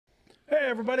Hey,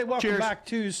 everybody. Welcome Cheers. back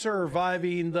to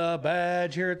Surviving the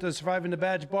Badge here at the Surviving the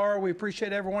Badge Bar. We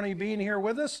appreciate every one of you being here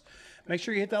with us. Make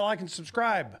sure you hit that like and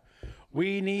subscribe.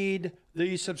 We need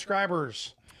the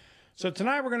subscribers. So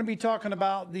tonight we're going to be talking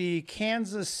about the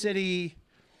Kansas City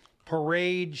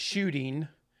parade shooting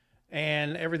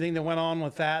and everything that went on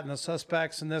with that and the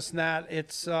suspects and this and that.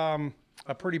 It's a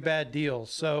pretty bad deal.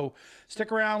 So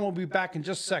stick around. We'll be back in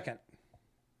just a second.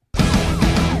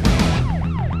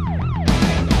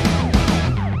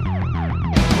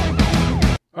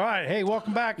 All right. Hey,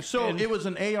 welcome back. So it was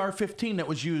an AR-15 that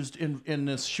was used in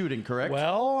this shooting, correct?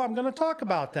 Well, I'm going to talk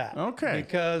about that. Okay.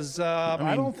 Because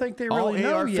I don't think they really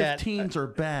know all yet. AR-15s are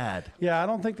bad. Yeah, I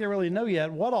don't think they really know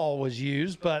yet what all was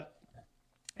used. But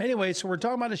anyway, so we're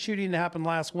talking about a shooting that happened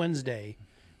last Wednesday.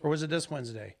 Or was it this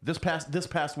Wednesday? This past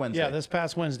Wednesday. Yeah, this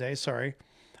past Wednesday. Sorry.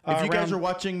 If you guys are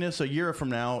watching this a year from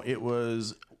now, it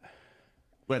was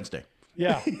Wednesday.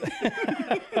 Yeah.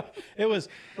 It was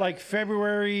like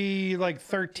February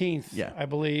 13th, Yeah. I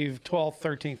believe, 12th,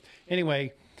 13th.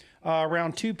 Anyway,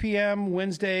 around 2 p.m.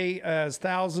 Wednesday, as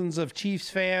thousands of Chiefs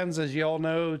fans, as you all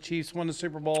know, Chiefs won the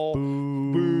Super Bowl.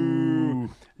 Boo.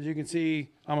 As you can see,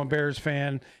 I'm a Bears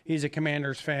fan. He's a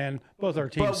Commanders fan. Both our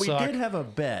teams But we suck. did have a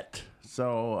bet.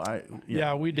 So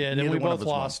Yeah, we did, and neither we one of both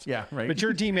us won. lost. Yeah, right. But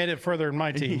your team made it further than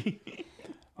my team.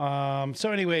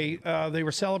 So anyway, they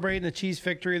were celebrating the Chiefs'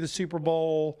 victory of the Super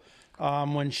Bowl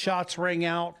when shots rang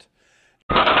out.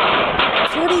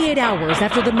 48 hours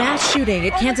after the mass shooting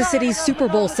at Kansas City's Super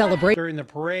Bowl celebration. During the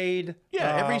parade.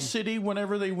 Yeah, every city,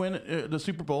 whenever they win the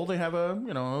Super Bowl, they have a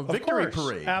victory Of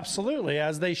course, parade. Absolutely,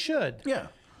 as they should. Yeah.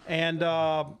 And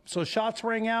so shots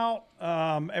rang out.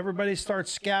 Everybody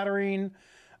starts scattering.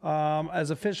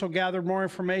 As official gathered more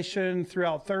information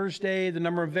throughout Thursday, the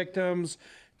number of victims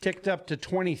ticked up to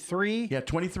 23. Yeah,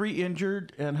 23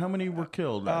 injured, and how many were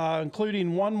killed?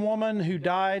 Including one woman who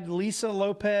died, Lisa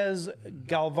Lopez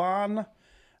Galvan,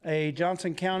 a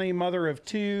Johnson County mother of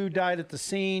two, died at the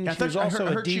scene. She was also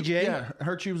a DJ. I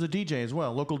heard she was a DJ as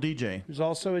well, local DJ. She was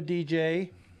also a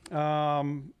DJ.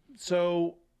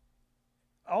 So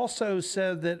also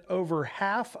said that over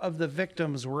half of the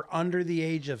victims were under the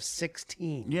age of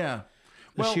 16. Yeah.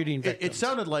 The Well, shooting it victims.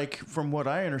 sounded like, from what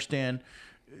I understand,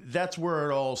 that's where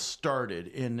it all started,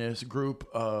 in this group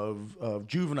of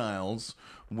juveniles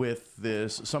with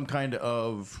some kind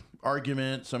of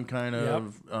argument, some kind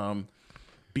of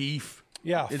beef.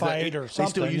 Yeah, fight or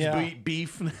something. They still use yeah.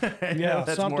 beef. Yeah,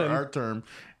 that's something. more our term.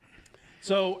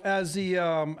 So as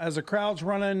the crowd's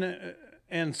running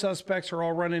and suspects are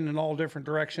all running in all different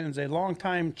directions, a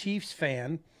longtime Chiefs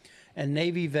fan and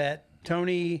Navy vet,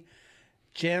 Tony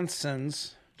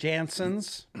Janssens,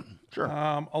 Sure.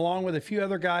 along with a few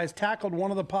other guys, tackled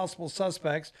one of the possible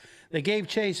suspects. They gave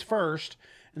chase first,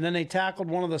 and then they tackled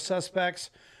one of the suspects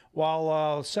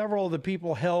while several of the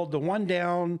people held the one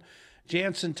down.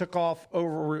 Jansen took off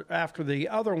over after the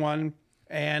other one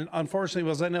and unfortunately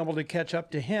was unable to catch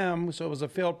up to him, so it was a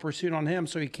failed pursuit on him,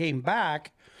 so he came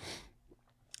back.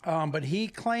 But he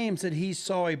claims that he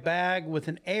saw a bag with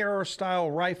an AR-style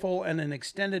rifle and an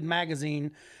extended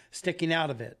magazine sticking out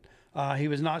of it. He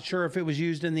was not sure if it was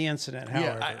used in the incident,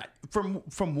 however. Yeah,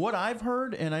 from what I've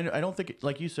heard, and I don't think,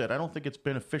 like you said, I don't think it's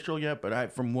been official yet,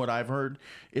 but from what I've heard,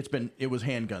 it was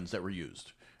handguns that were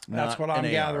used. That's what I'm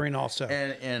gathering also.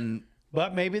 And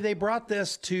But maybe they brought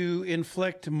this to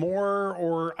inflict more,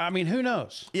 or, I mean, who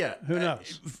knows? yeah, Who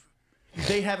knows?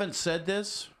 They haven't said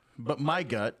this, but my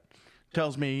gut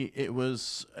tells me it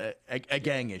was a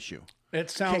gang issue. It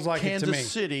sounds like it to me.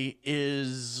 Kansas City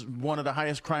is one of the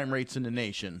highest crime rates in the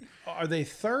nation. Are they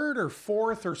third or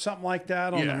fourth or something like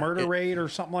that on the murder rate or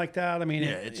something like that? I mean,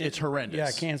 it's horrendous.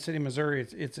 Yeah, Kansas City, Missouri,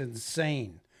 it's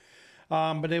insane.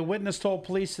 But a witness told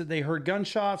police that they heard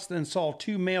gunshots, then saw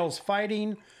two males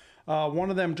fighting. One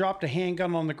of them dropped a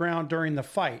handgun on the ground during the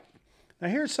fight. Now,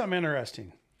 here's something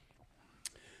interesting.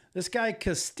 This guy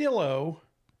Castillo,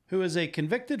 who is a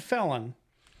convicted felon,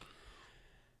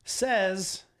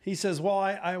 says... He says, well,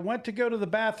 I went to go to the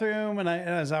bathroom, and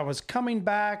as I was coming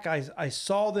back, I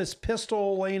saw this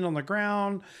pistol laying on the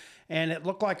ground, and it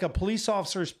looked like a police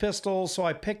officer's pistol, so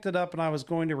I picked it up, and I was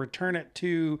going to return it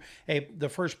to the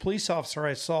first police officer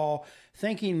I saw,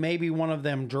 thinking maybe one of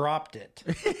them dropped it.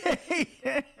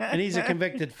 And he's a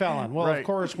convicted felon. Well, Right. Of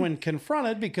course, when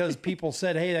confronted, because people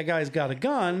said, hey, that guy's got a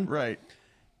gun, Right.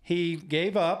 he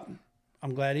gave up.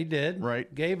 I'm glad he did.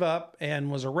 Right. Gave up and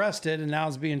was arrested, and now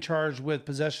is being charged with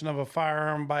possession of a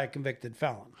firearm by a convicted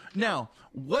felon. Now,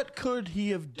 what could he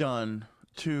have done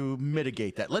to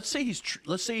mitigate that? Let's say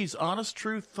he's honest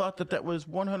truth, thought that was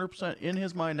 100% in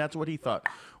his mind. That's what he thought.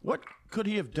 What could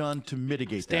he have done to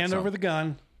mitigate that? Stand over the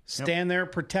gun, stand there,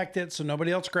 protect it so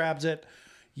nobody else grabs it,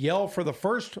 yell for the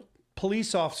first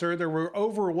police officer. There were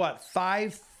over,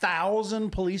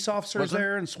 5,000 police officers Was it?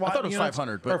 there and SWAT I thought it was units?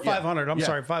 500, Or but yeah. 500, I'm Yeah.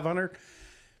 sorry, 500.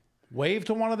 Wave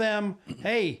to one of them.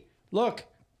 Hey, look,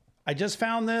 I just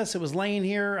found this. It was laying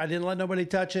here. I didn't let nobody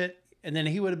touch it. And then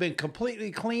he would have been completely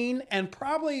clean and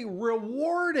probably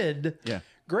rewarded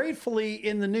gratefully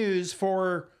in the news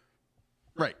for,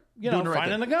 Right. you know, Doing the right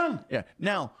finding thing. the gun. Yeah.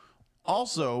 Now,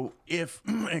 also, if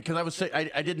because I was saying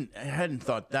I hadn't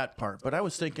thought that part, but I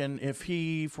was thinking if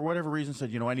he, for whatever reason,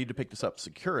 said, I need to pick this up,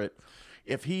 secure it.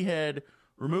 If he had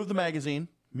removed the magazine,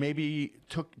 maybe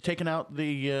taken out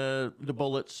the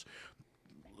bullets,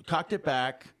 cocked it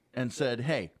back, and said,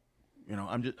 "Hey,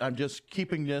 I'm just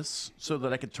keeping this so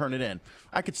that I could turn it in."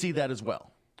 I could see that as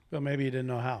well. But maybe he didn't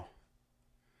know how.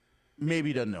 Maybe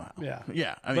he doesn't know how. Yeah.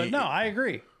 Yeah. But no, I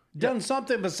agree. Done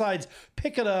something besides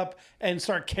pick it up and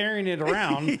start carrying it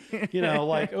around,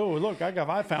 like, oh, look,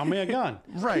 I found me a gun.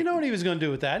 Right. You know what he was going to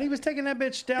do with that? He was taking that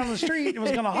bitch down the street and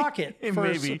was going to hawk it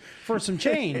for some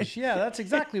change. Yeah, that's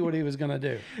exactly what he was going to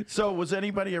do. So was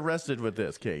anybody arrested with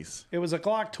this case? It was a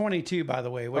Glock 22, by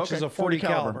the way, which is a 40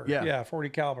 caliber. Yeah. 40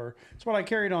 caliber. It's what I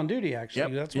carried on duty, actually.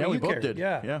 Yep. That's Yeah, what we you both carried. did.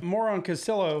 Yeah. More on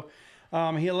Castillo.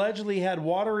 He allegedly had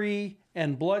watery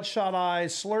and bloodshot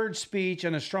eyes, slurred speech,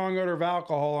 and a strong odor of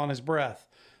alcohol on his breath.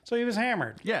 So he was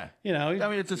hammered. Yeah. I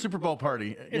mean, it's a Super Bowl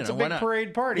party. It's a big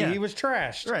parade party. Yeah. He was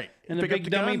trashed. Right. And the Pick up big the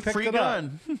dummy gun, picked free it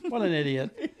gun. up. What an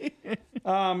idiot.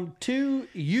 2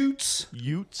 Utes.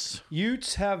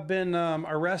 Utes have been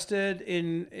arrested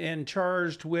and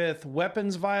charged with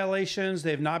weapons violations.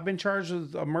 They've not been charged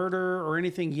with a murder or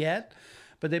anything yet,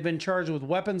 but they've been charged with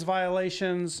weapons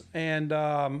violations and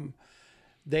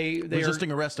they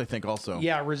resisting arrest, I think, also.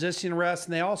 Yeah, resisting arrest,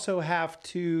 and they also have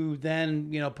to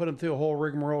then put them through a whole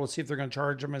rigmarole to see if they're going to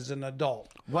charge them as an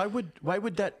adult. Why would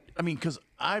that? I mean, because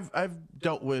I've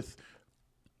dealt with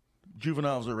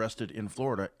juveniles arrested in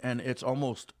Florida, and it's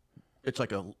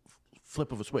like a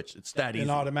flip of a switch. It's that easy.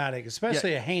 An automatic,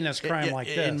 especially a heinous crime like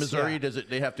this. In Missouri,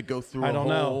 they have to go through? I don't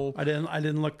know. I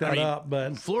didn't look that up, but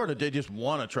in Florida, they just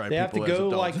want to try. They have to people as go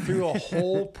adults. through a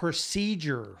whole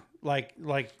procedure. Like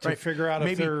to figure out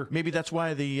if they're maybe that's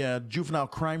why the juvenile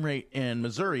crime rate in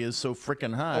Missouri is so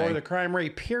freaking high, or the crime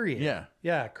rate period.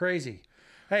 Yeah, crazy.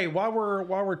 Hey, while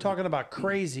we're talking about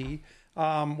crazy,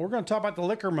 we're going to talk about the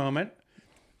liquor moment,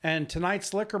 and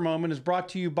tonight's liquor moment is brought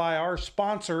to you by our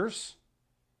sponsors.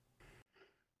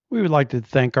 We would like to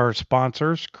thank our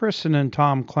sponsors, Kristen and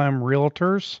Tom Clem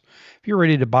Realtors. If you're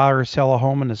ready to buy or sell a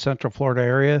home in the Central Florida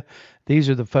area, these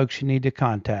are the folks you need to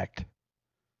contact.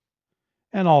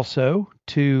 And also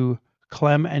to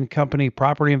Clem and Company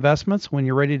Property Investments. When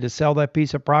you're ready to sell that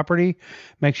piece of property,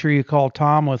 make sure you call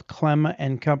Tom with Clem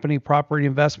and Company Property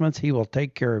Investments. He will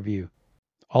take care of you.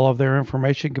 All of their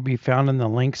information can be found in the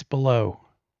links below.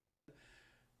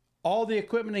 All the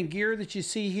equipment and gear that you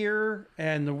see here,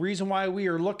 and the reason why we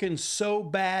are looking so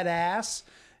badass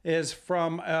is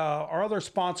from our other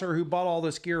sponsor who bought all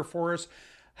this gear for us.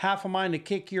 Half a mind to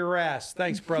kick your ass.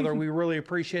 Thanks, brother. We really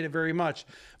appreciate it very much.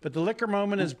 But the liquor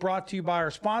moment is brought to you by our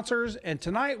sponsors, and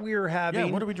tonight we are having.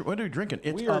 Yeah, what are we drinking?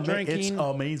 We are drinking. It's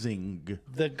amazing.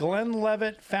 The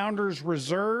Glenlivet Founders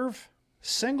Reserve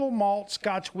Single Malt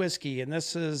Scotch Whiskey, and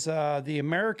this is the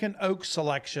American Oak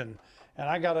Selection. And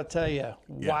I got to tell you,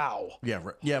 wow. Yeah,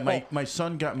 right. Yeah. My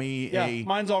son got me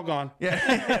mine's all gone.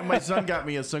 Yeah, my son got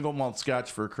me a single malt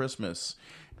Scotch for Christmas,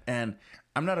 and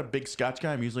I'm not a big Scotch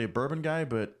guy. I'm usually a bourbon guy,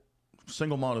 but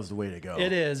single malt is the way to go.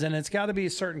 It is, and it's got to be a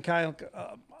certain kind.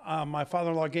 My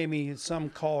father-in-law gave me some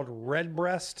called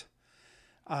Redbreast.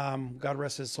 God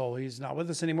rest his soul. He's not with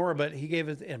us anymore, but he gave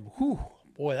it, and whew,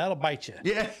 boy, that'll bite you.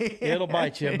 Yeah. It'll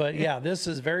bite you. But yeah, this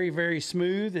is very, very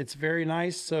smooth. It's very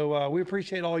nice. So we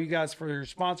appreciate all you guys for your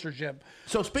sponsorship.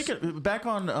 So back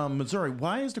on Missouri,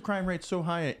 why is the crime rate so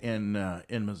high in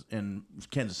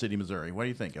Kansas City, Missouri? What do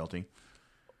you think, LT?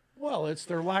 Well, it's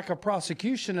their lack of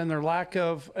prosecution and their lack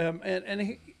of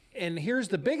and here's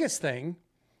the biggest thing.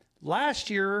 Last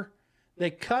year,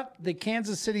 they cut the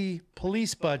Kansas City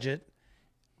police budget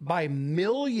by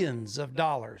millions of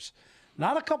dollars.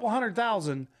 Not a couple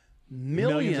 $100,000,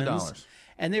 millions of dollars.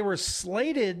 And they were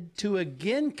slated to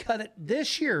again cut it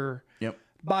this year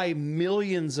by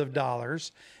millions of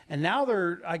dollars. And now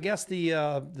I guess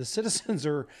the citizens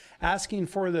are asking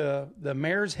for the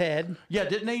mayor's head. Yeah,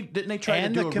 didn't they try to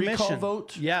do a recall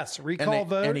vote? Yes, recall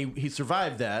vote. And he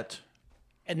survived that.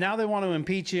 And now they want to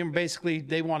impeach him. Basically,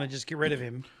 they want to just get rid of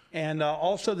him. And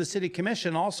also the city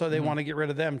commission, they want to get rid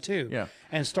of them too. Yeah.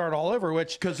 And start all over,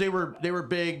 which because they were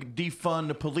big defund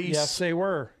the police. Yes, they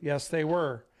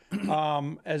were.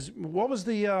 As what was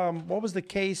the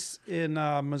case in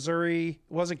Missouri?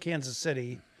 It wasn't Kansas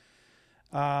City.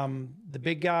 The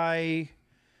big guy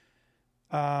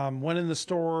went in the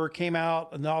store, came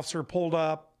out, and the officer pulled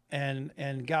up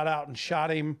and got out and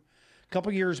shot him. A couple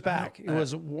years back, it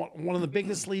was one of the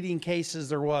biggest leading cases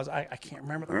there was. I can't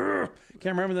remember.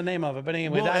 Can't remember the name of it, but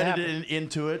anyway, We'll that edit happened. it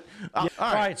into it. Yeah,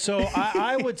 All right. So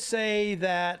I would say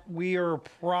that we are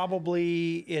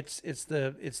probably it's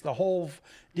the whole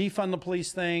defund the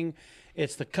police thing.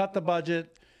 It's the cut the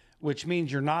budget, which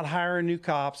means you're not hiring new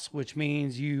cops, which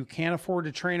means you can't afford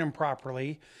to train them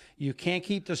properly. You can't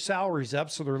keep their salaries up,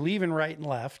 so they're leaving right and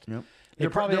left. Yep. They're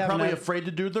They're probably having afraid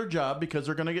to do their job because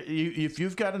they're going to get. If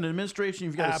you've got an administration,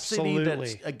 you've got a city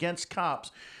Absolutely. that's against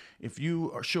cops. If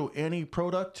you show any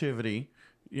productivity,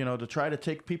 to try to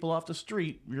take people off the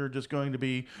street, you're just going to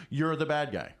be you're the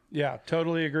bad guy. Yeah,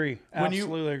 totally agree.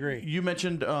 Absolutely agree. You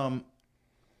mentioned defund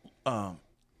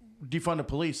the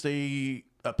police.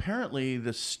 Apparently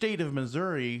the state of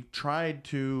Missouri tried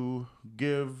to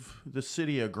give the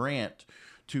city a grant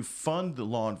to fund the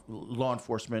law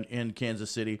enforcement in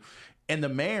Kansas City, and the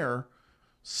mayor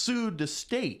sued the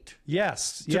state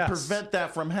Yes. to prevent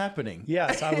that from happening.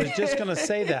 Yes, I was just going to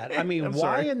say that. I mean, why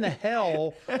sorry. in the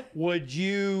hell would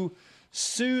you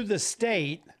sue the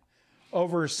state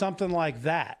over something like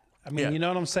that? I mean, Yeah. you know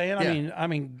what I'm saying? Yeah. I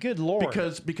mean, good Lord.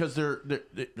 Because they're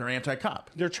anti-cop.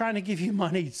 They're trying to give you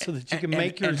money so that you can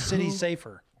make your and city who-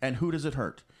 safer. And who does it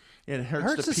hurt? It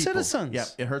hurts the people. citizens. Yeah,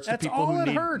 it hurts That's the people all who it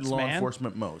need hurts, law man.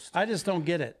 enforcement most. I just don't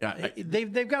get it. Yeah,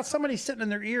 They've got somebody sitting in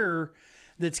their ear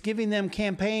that's giving them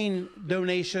campaign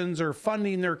donations or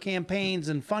funding their campaigns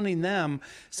and funding them,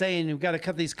 saying you've got to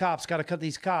cut these cops, got to cut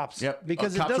these cops. Yep.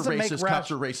 Because it cops doesn't are make racist. Cops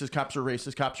are racist. Cops are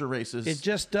racist. Cops are racist. It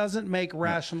just doesn't make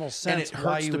rational sense. and it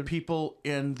why hurts you the would, people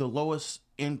in the lowest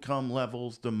income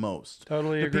levels the most.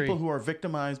 Totally the agree. people who are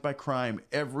victimized by crime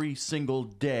every single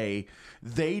day,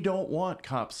 they don't want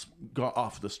cops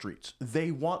off the streets.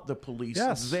 They want the police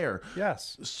there.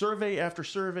 Yes. Survey after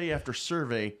survey after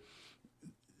survey,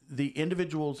 the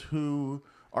individuals who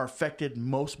are affected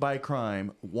most by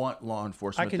crime want law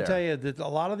enforcement I can there. tell you that a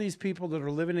lot of these people that are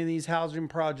living in these housing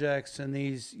projects and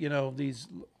these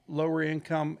lower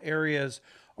income areas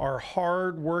are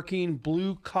hard-working,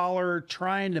 blue-collar,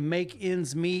 trying to make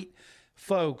ends meet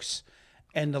folks.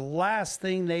 And the last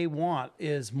thing they want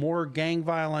is more gang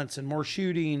violence and more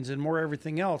shootings and more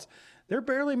everything else. They're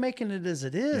barely making it as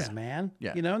it is, man.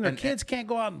 Yeah. And their kids can't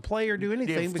go out and play or do The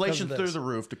anything because inflation's of through this. the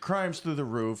roof. The crime's through the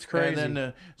roof. crazy. And then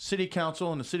the city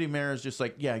council and the city mayor is just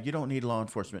like, yeah, you don't need law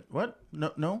enforcement. What?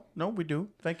 No, we do.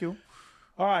 Thank you.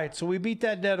 All right, so we beat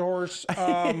that dead horse.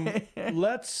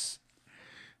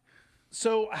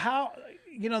 So how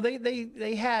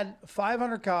they had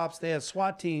 500 cops, they had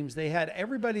SWAT teams, they had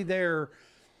everybody there.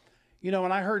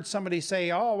 And I heard somebody say,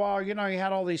 "Oh, well, you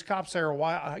had all these cops there.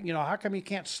 Why, how come you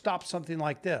can't stop something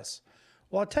like this?"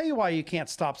 Well, I'll tell you why you can't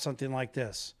stop something like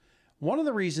this. One of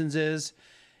the reasons is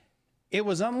it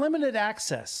was unlimited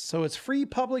access. So it's free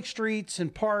public streets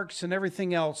and parks and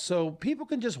everything else. So people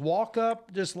can just walk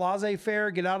up, just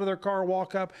laissez-faire, get out of their car,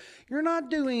 walk up. You're not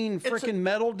doing freaking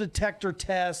metal detector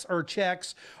tests or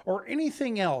checks or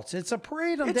anything else. It's a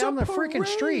parade down the freaking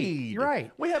street. You're right.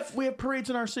 We have parades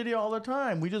in our city all the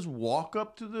time. We just walk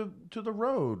up to the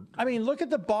road. I mean, look at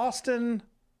the Boston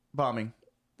Bombing.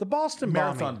 bombing.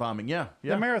 Marathon bombing. Yeah.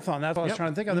 The marathon. That's what I was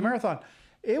trying to think of. The marathon.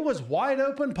 It was wide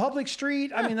open, public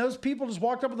street. I mean, those people just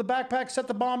walked up with a backpack, set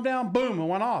the bomb down, boom, and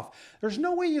went off. There's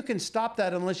no way you can stop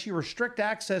that unless you restrict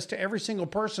access to every single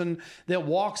person that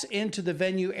walks into the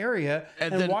venue area.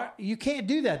 And then- you can't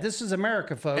do that. This is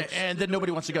America, folks. And then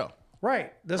nobody wants to go.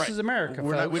 Right. This is America,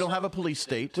 folks. We don't have a police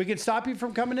state. We can stop you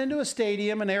from coming into a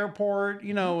stadium, an airport,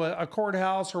 a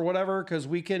courthouse or whatever, because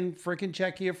we can freaking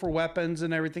check you for weapons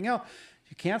and everything else.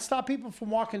 You can't stop people from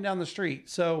walking down the street.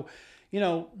 So,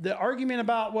 the argument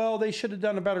about, well, they should have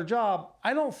done a better job,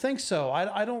 I don't think so.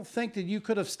 I don't think that you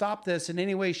could have stopped this in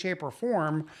any way, shape, or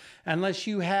form unless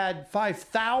you had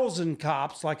 5,000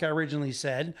 cops, like I originally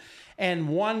said, and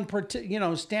one,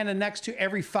 standing next to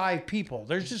every 5 people.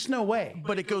 There's just no way.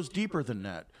 But it goes deeper than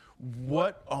that.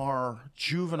 What are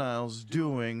juveniles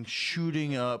doing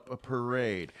shooting up a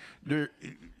parade?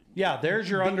 Yeah, there's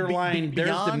your underlying, there's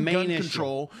the beyond main gun issue.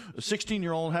 control, a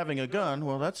 16-year-old having a gun,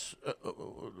 well, that's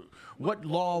what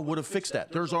law would have fixed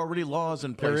that? There's already laws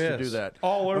in place There to do is. that.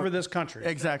 All over this country.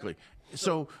 Exactly.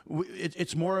 So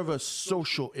it's more of a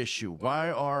social issue. Why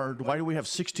do we have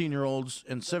 16-year-olds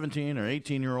and 17 or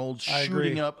 18-year-olds I agree.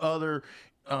 shooting up other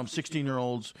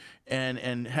 16-year-olds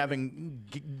and having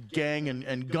gang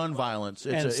and gun violence.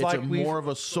 It's like more of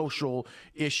a social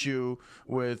issue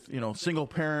with single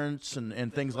parents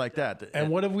and things like that. And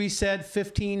what have we said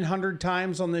 1,500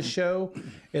 times on this show?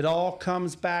 It all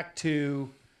comes back to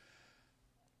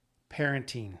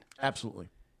parenting. Absolutely.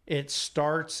 It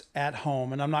starts at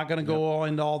home, and I'm not going to go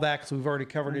into all that because we've already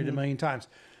covered it a million times.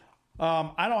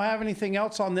 I don't have anything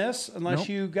else on this unless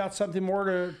you got something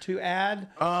more to add.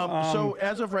 So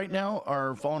as of right now,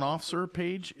 our fallen officer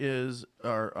page is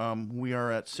we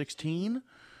are at 16,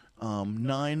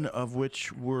 9 of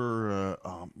which were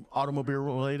automobile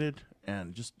related,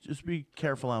 and just be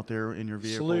careful out there in your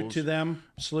vehicles. Salute to them.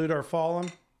 Salute our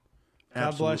fallen.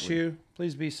 God bless Absolutely. you.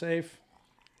 Please be safe.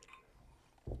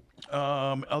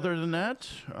 Other than that,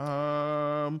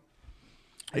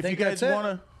 if you think guys that's it.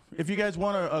 want to. If you guys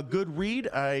want a good read,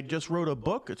 I just wrote a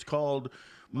book. It's called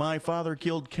My Father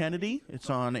Killed Kennedy. It's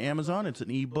on Amazon. It's an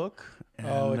ebook.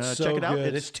 And, It's so check it out.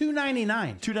 good. It's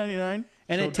 $2.99. $2.99.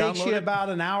 And So it takes download you it. about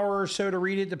an hour or so to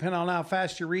read it, depending on how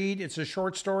fast you read. It's a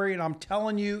short story, and I'm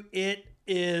telling you, it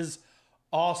is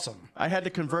awesome. I had to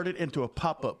convert it into a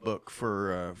pop-up book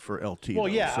for LT. Well, though,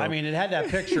 yeah, so- I mean, it had to have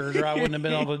pictures, or I wouldn't have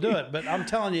been able to do it. But I'm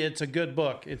telling you, it's a good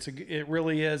book. It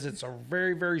really is. It's a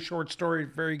very, very short story.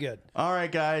 Very good. All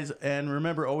right, guys, and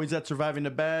remember, always at surviving the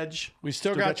badge. We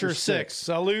still got your 6.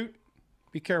 Salute.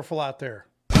 Be careful out there.